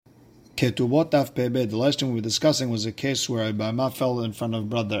Ketubot Daf Pebe. The last thing we were discussing was a case where a Bama fell in front of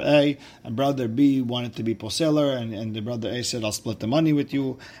brother A, and brother B wanted to be poseller, and the brother A said, I'll split the money with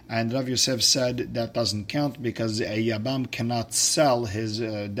you. And Rav Yosef said that doesn't count because a Yabam cannot sell his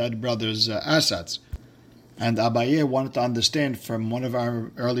dead brother's assets. And Abaye wanted to understand from one of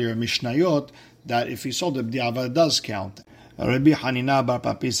our earlier Mishnayot that if he sold it, the Avad does count. Rabbi Hanina bar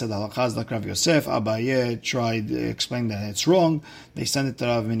Papi said halachas like Rav Yosef. Abaye tried to explain that it's wrong. They sent it to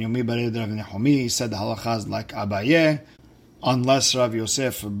Rav Minyomi Bared Rav Nehumi. He said halachas like Abaye. Unless Rav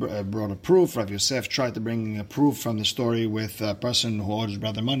Yosef brought a proof. Rav Yosef tried to bring a proof from the story with a person who owed his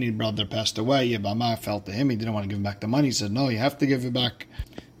brother money. Brother passed away. Yebama fell to him. He didn't want to give him back the money. He said, no, you have to give it back.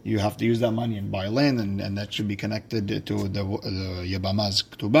 You have to use that money and buy land, and that should be connected to the Yebama's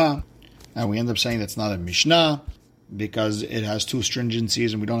Ketubah. And we end up saying that's not a Mishnah, because it has two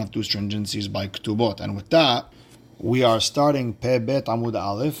stringencies, and we don't have two stringencies by Ketubot. And with that, we are starting Pe Bet Amud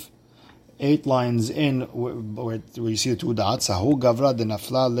Aleph, 8 lines in, where you see the two dots. Sahu Gavra de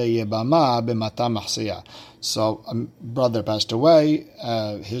Nafla le Yebama b'mata mahseya. So, brother passed away.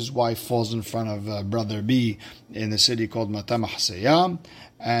 His wife falls in front of brother B in the city called Mata Mahseya.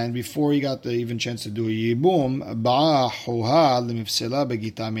 And before he got the even chance to do a yibum, ba'ahuha lemifsela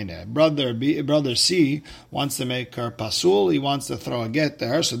begitamine. Brother C wants to make her pasul. He wants to throw a get to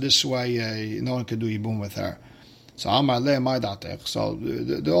her, so this way no one could do yibum with her. So Amar le ma'datech. So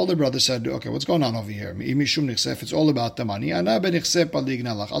the older brother said, "Okay, what's going on over here? It's all about the money.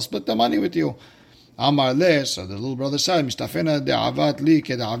 I'll split the money with you." Amar le, so the little brother said, Mistafena de'avat li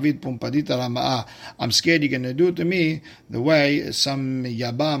ke'david pumpadita rama'a. I'm scared you're going to do to me the way some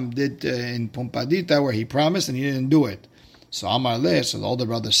Yabam did in Pumpadita, where he promised and he didn't do it. So Amar le, so the older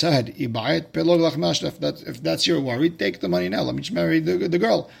brother said, Iba'et pelog lachnash. If that's your worry, take the money now. Let me just marry the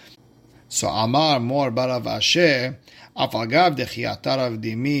girl. So Amar mor barav asher. Afagav dechiata Rav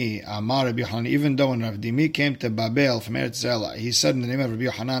Dimi Amar Rabbi Yochanan. Even though when Rav Dimi came to Babel from Eretz Israel, he said in the name of Rabbi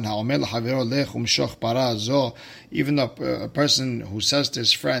Yochanan, "Ha'omer l'chavero lech umshoch para zo." Even though a person who says to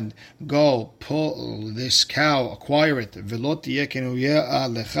his friend, "Go pull this cow, acquire it," v'lo tiyeh kenuyeh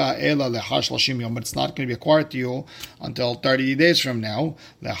lecha ela lecha shloshim yom, but it's not going to be acquired to you until 30 days from now.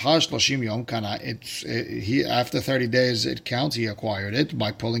 Lecha shloshim yom kana. He after 30 days it counts. He acquired it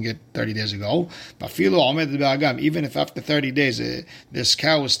by pulling it 30 days ago. Bafilo omed be'agam. Even if after 30 days this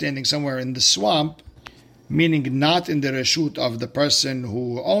cow is standing somewhere in the swamp, meaning not in the reshut of the person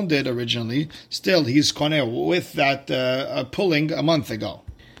who owned it originally, still he's koneh with that pulling a month ago.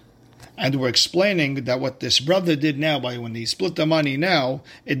 And we're explaining that what this brother did now, by when he split the money now,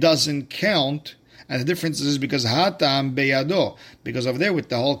 it doesn't count. And the difference is because hatam beyado, because over there with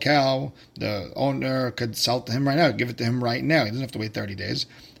the whole cow, the owner could sell it to him right now, give it to him right now. He doesn't have to wait 30 days.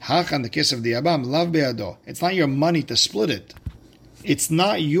 Hach, in the case of the Yabam, lav beyado. It's not your money to split it. It's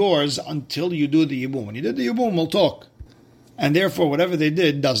not yours until you do the Yibum. When you did the Yibum, we'll talk. And therefore, whatever they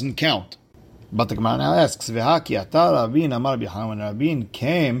did doesn't count. But the Gemara now asks, when Rabin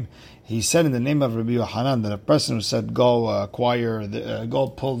came, he said in the name of Rabbi Yochanan that a person who said, go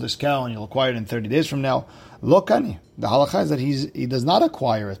pull this cow and you'll acquire it in 30 days from now, lokani. The halakha is that he does not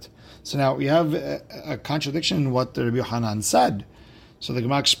acquire it. So now we have a contradiction in what Rabbi Yochanan said. So the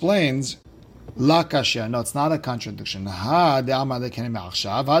Gemara explains, La kashya. No, it's not a contradiction.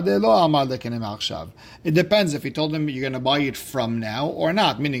 It depends if he told him you're going to buy it from now or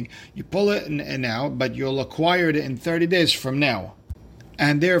not. Meaning, you pull it now, but you'll acquire it in 30 days from now.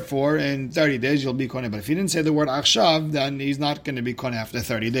 And therefore, in 30 days, you'll be koneh. But if he didn't say the word achshav, then he's not going to be koneh after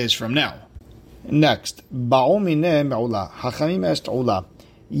 30 days from now. Next. Hachamim asked ula.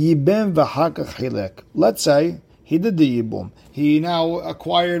 Yibem v'hakach hilek. Let's say he did the yibum. He now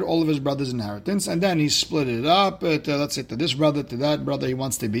acquired all of his brother's inheritance, and then he split it up. Let's say to this brother, to that brother. He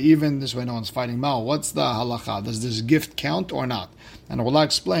wants to be even. This way, no one's fighting. Mao, what's the halacha? Does this gift count or not? And Allah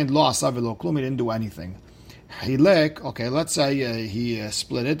explained, lo asav v'lo klum. He didn't do anything. Hilek. Okay, let's say he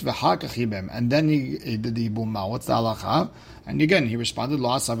split it. V'hakach yibem, and then he did the yibum. Mao, what's the halacha? And again, he responded,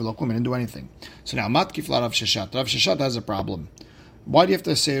 lo asav v'lo klum. He didn't do anything. So now, matkif la Rav Sheshat. Rav Sheshat has a problem. Why do you have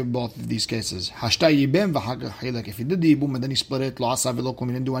to say both of these cases? Hashta yibem v'hagach hilek. If he did the yibum and then he split it, lo asav v'lo klum,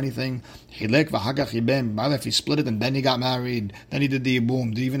 he didn't do anything. Hilek v'hagach yibem. But if he split it and then he got married, then he did the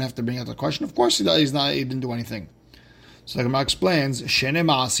yibum, do you even have to bring out the question? Of course he didn't do anything. So the Gemara explains, Shene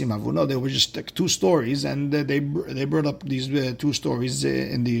ma'asim havu. No, they were just two stories, and they brought up these two stories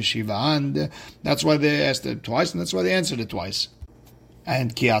in the yeshiva, and that's why they asked it twice, and that's why they answered it twice.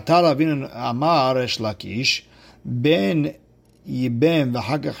 And ki atar Rabin amar Resh Lakish ben Yibem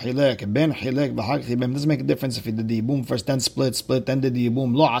v'hagach hilek, ben hilek v'hagach yibem. Doesn't make a difference if he did the yibum first, then split, then did the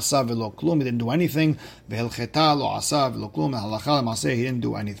yibum. Lo asav v'lo klum, he didn't do anything. V'helcheta lo asav v'lo klum, halacha l'maseh, he didn't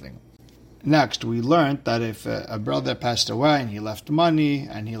do anything. Next, we learned that if a brother passed away and he left money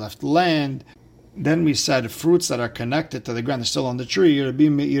and he left land, then we said fruits that are connected to the ground are still on the tree. Rabbi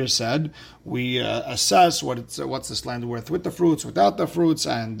Meir said we assess what's this land worth with the fruits, without the fruits,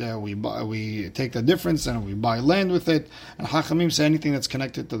 and we take the difference and we buy land with it. And Hachamim say anything that's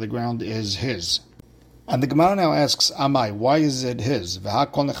connected to the ground is his. And the Gemara now asks, Amai, why is it his?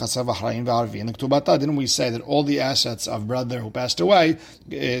 Didn't we say that all the assets of brother who passed away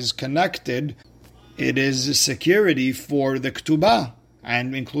is connected? It is security for the Ketubah,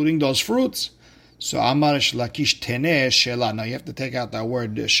 and including those fruits. So Amar Shlakish Teneh Shela. Now you have to take out that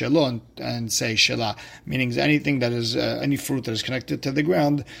word Shelon and say Shela, meaning anything that is any fruit that is connected to the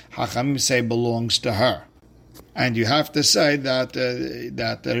ground, Hachamim say belongs to her. And you have to say that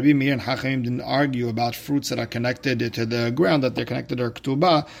Rabbi Meir and Hachamim didn't argue about fruits that are connected to the ground, that they're connected to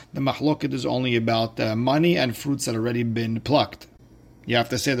Ketubah. The Mahloket is only about money and fruits that have already been plucked. You have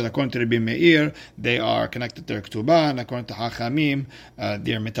to say that according to Rabbi Meir, they are connected to the Ketubah, and according to Hachamim,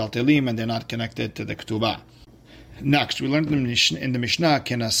 they are metaltelim and they're not connected to the Ketubah. Next, we learned in the Mishnah,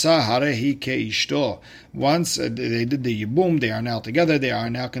 Kenasa harehi keishto. Once they did the Yibum, they are now together, they are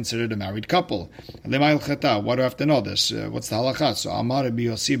now considered a married couple. Lema ilchata, why do I have to know this? What's the halakha? So, Amar Rabbi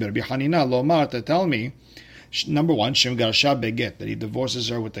Yossi, Rabbi Hanina, Lomar, to tell me, number one, Shem Garsha beget, that he divorces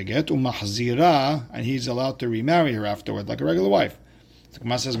her with the get, umahzira, and he's allowed to remarry her afterward, like a regular wife. The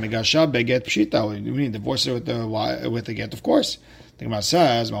Gemara says, Megasha beget pshita, we need to divorce her with the get, of course. The Gemara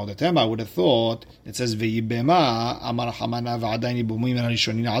says, I would have thought, it says, V'yibema, Amar Hamana v'adaini bumim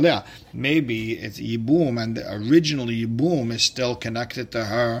harishonin alea. Maybe it's Yibum, and the original Yibum is still connected to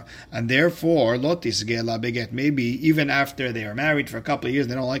her, and therefore, Lotis Gela beget. Maybe even after they are married for a couple of years,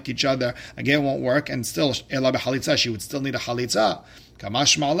 they don't like each other, a get won't work, and still, Ela b'chalitza, she would still need a chalitza.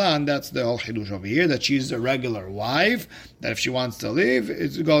 Kamash Malan, that's the whole chidush over here, that she's a regular wife, that if she wants to leave,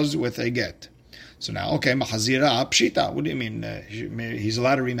 it goes with a get. So now, okay, mahazira pshita. What do you mean? He's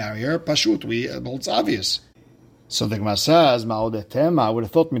allowed to remarry her. Pashut, it's obvious. So the Gemara says, ma'odetema. I would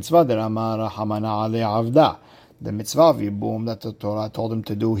have thought mitzvah that amar hamana ale avda. The mitzvah of Yibum that the Torah told him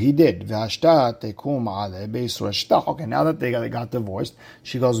to do, he did. V'ashta tekum ale beisur ashtah. Okay, now that they got divorced,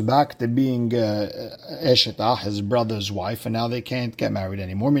 she goes back to being Eshetah, his brother's wife, and now they can't get married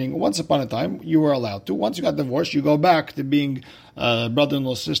anymore. Meaning, once upon a time, you were allowed to. Once you got divorced, you go back to being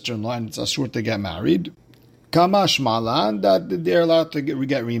brother-in-law, sister-in-law, and it's asur to get married. Kamash malan, that they're allowed to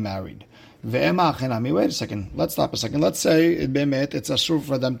get remarried. Wait a second. Let's stop a second. Let's say it's asur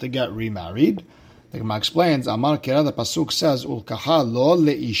for them to get remarried. The Gemara explains, Amar Kira, the pasuk says, Ulkaha lo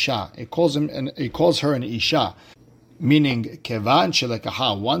leisha. It calls her an isha, meaning kevan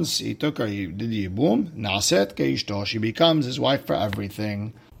shelekaha. Once he took her, he did yibum, naset keishto. She becomes his wife for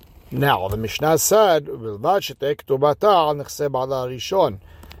everything. Now the Mishnah said, as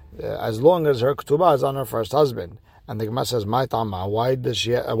long as her ketubah is on her first husband. And the Gemara says, "My tama, why is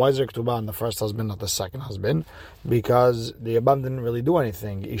there ketubah on the first husband, not the second husband? Because the Yabam didn't really do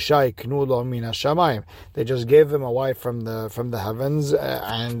anything. Ishai knu lo min hashamayim. They just gave him a wife from the heavens,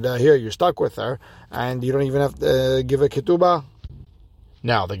 and here you're stuck with her, and you don't even have to give a ketubah."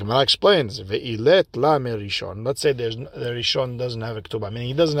 Now the Gemara explains, "Ve'ilet la merishon." Let's say the Rishon doesn't have a ketubah, meaning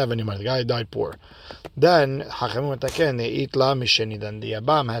he doesn't have any money. The guy died poor. Then Hachamim taken e'it la misheni. Then the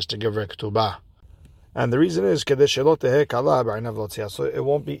Yabam has to give her a ketubah. And the reason is so it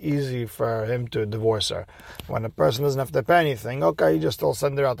won't be easy for him to divorce her. When a person doesn't have to pay anything, okay, he just still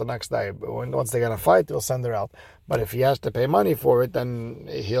send her out the next day. But once they get a fight, he'll send her out. But if he has to pay money for it, then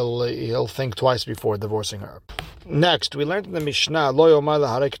he'll think twice before divorcing her. Next, we learned in the Mishnah, Lo yomar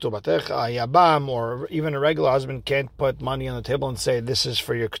laharei ketubah, a yabam or even a regular husband can't put money on the table and say, this is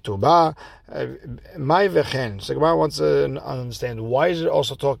for your ketubah. Mai vechen. So Gemara wants to understand, why is it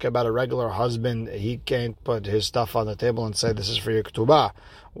also talking about a regular husband? He can't put his stuff on the table and say, this is for your ketubah.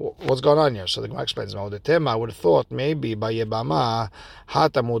 What's going on here? So the Gemara explains, I would have thought maybe by Yebama,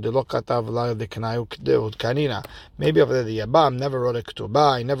 maybe over there the Yabam never wrote a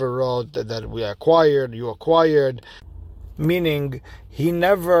ketubah, he never wrote that you acquired, meaning he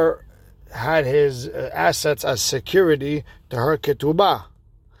never had his assets as security to her ketubah.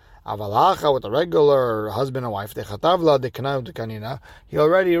 Avalacha, with a regular husband and wife, he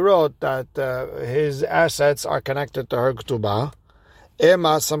already wrote that his assets are connected to her ketubah.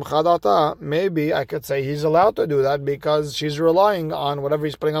 Maybe I could say he's allowed to do that because she's relying on whatever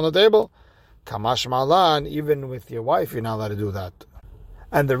he's putting on the table. Kamash malan, even with your wife, you're not allowed to do that.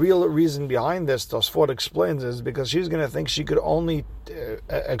 And the real reason behind this, Tosfot explains, is because she's going to think she could only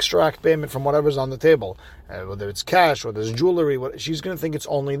extract payment from whatever's on the table, whether it's cash, whether it's jewelry. She's going to think it's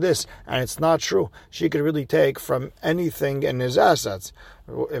only this, and it's not true. She could really take from anything in his assets.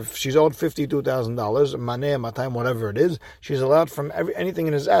 If she's owed $52,000, maneh, matayim, whatever it is, she's allowed from anything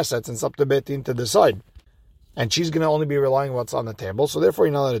in his assets, and it's up to Beit Din to decide. And she's going to only be relying on what's on the table, so therefore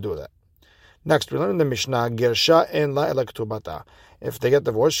you're not allowed to do that. Next, we learn in the Mishnah, Gersha en la ela ktubata. If they get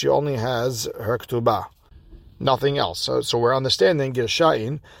divorced, she only has her ktubah, nothing else. So we're understanding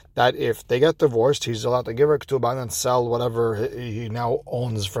Gersha'in that if they get divorced, he's allowed to give her ktubah and then sell whatever he now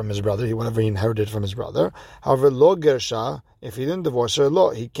owns from his brother, whatever he inherited from his brother. However, lo Gersha, if he didn't divorce her,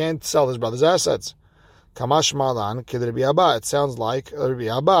 he can't sell his brother's assets. Kamash malan kid Rabbi Abba. It sounds like Rabbi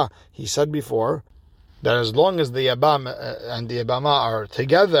Abba. He said before that as long as the Abam and the Abama are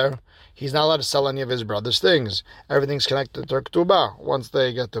together, he's not allowed to sell any of his brother's things. Everything's connected to Ktubah. Once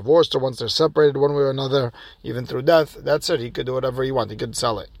they get divorced or once they're separated one way or another, even through death, that's it. He could do whatever he wants. He could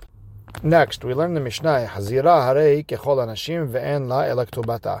sell it. Next, we learn the Mishnah, Hazira harei kechol anashim ve'en la ela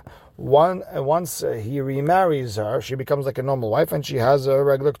ktubata. Once he remarries her, she becomes like a normal wife and she has a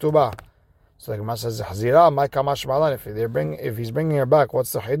regular Ktubah. So the Gemara says, Hazira, my kamash malan. If he's bringing her back,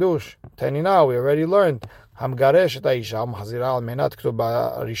 what's the chidush? Tani now, we already learned. Hamgaresh et haisha mahzira al menat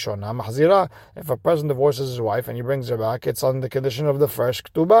ktubah rishona mahzira. If a person divorces his wife and he brings her back, it's on the condition of the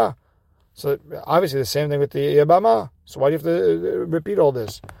first ktubah. So obviously the same thing with the Yabama. So why do you have to repeat all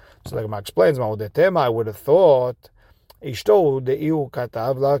this? So the Gemara explains, I would have thought by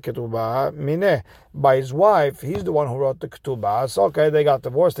his wife, he's the one who wrote the ketubah. So okay, they got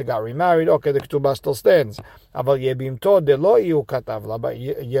divorced, they got remarried. Okay, the ketubah still stands. But Yebama,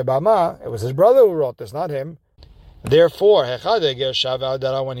 it was his brother who wrote this, not him. Therefore,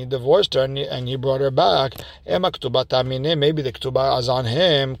 when he divorced her and he brought her back, maybe the ketubah is on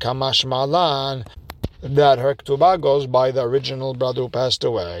him. Kamash malan, that her ketubah goes by the original brother who passed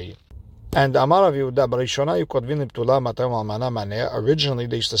away. And Amar Rav Yehuda, originally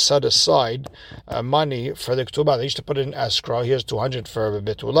they used to set aside money for the ketubah. They used to put it in escrow. Here's 200 for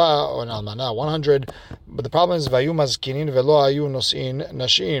betula, or almana 100. But the problem is vayu mazkinin velo ayu nosin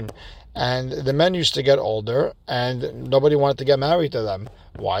nashim. And the men used to get older, and nobody wanted to get married to them.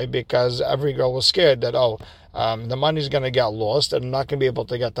 Why? Because every girl was scared that, the money's going to get lost, and I'm not going to be able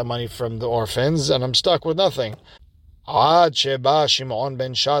to get the money from the orphans, and I'm stuck with nothing. Until Shimon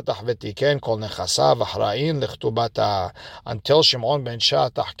ben Shatach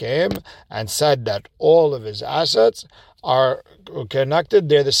came and said that all of his assets are connected,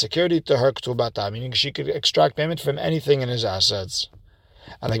 they're the security to her ktubata, meaning she could extract payment from anything in his assets.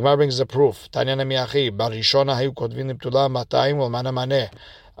 And the Gemara brings the proof.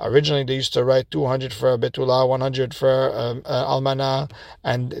 Originally, they used to write 200 for betula, 100 for almana,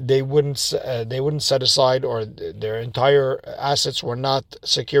 and they wouldn't set aside, or their entire assets were not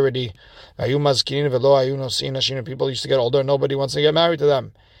security. People used to get older, nobody wants to get married to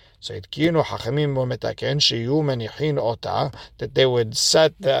them. So that they would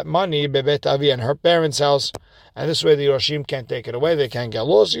set that money bebet avi in her parents' house, and this way the Roshim can't take it away, they can't get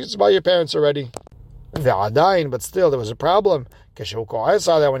lost. It's by your parents already. But still, there was a problem. I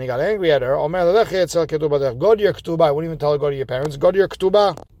saw that when he got angry at her, go to your ketubah. I wouldn't even tell her go to your parents. Go to your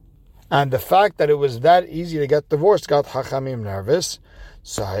ketubah. And the fact that it was that easy to get divorced got Hachamim nervous.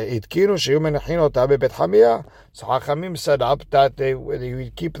 So Hachamim set up that they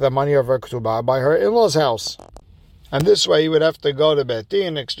would keep the money of her ketubah by her in-laws' house. And this way, he would have to go to Beit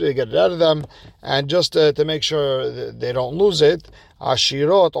Din, get it out of them, and just to make sure they don't lose it.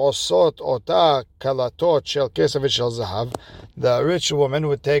 Ashirot osot ota kalatot shel kesef shel zahav. The rich woman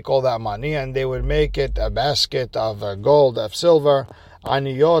would take all that money and they would make it a basket of gold, of silver.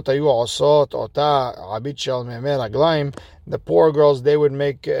 Aniyot ayu osot ota abit shel memer aglaim. The poor girls, they would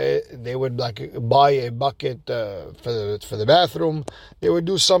buy a bucket for the bathroom. They would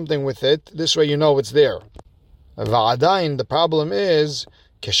do something with it. This way, you know it's there. Va'adain, the problem is,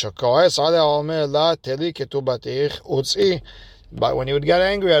 but when he would get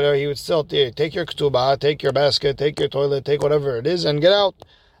angry at her, he would still take your ketubah, take your basket, take your toilet, take whatever it is, and get out.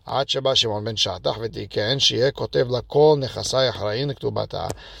 Shimon ben Shatach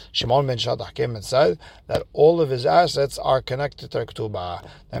came and said that all of his assets are connected to her ketubah.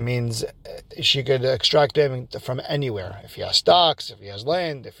 That means she could extract payment from anywhere. If he has stocks, if he has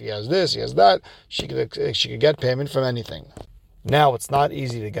land, if he has this, he has that, she could get payment from anything. Now, it's not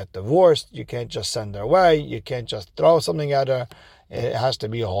easy to get divorced. You can't just send her away. You can't just throw something at her. It has to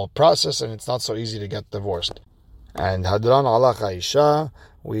be a whole process, and it's not so easy to get divorced. And Hadran Allah Isha.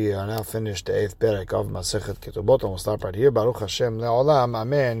 We are now finished the 8th perek of Masechet Ketubot, and we'll stop right here. Baruch Hashem le'olam.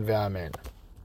 Amen ve'amen.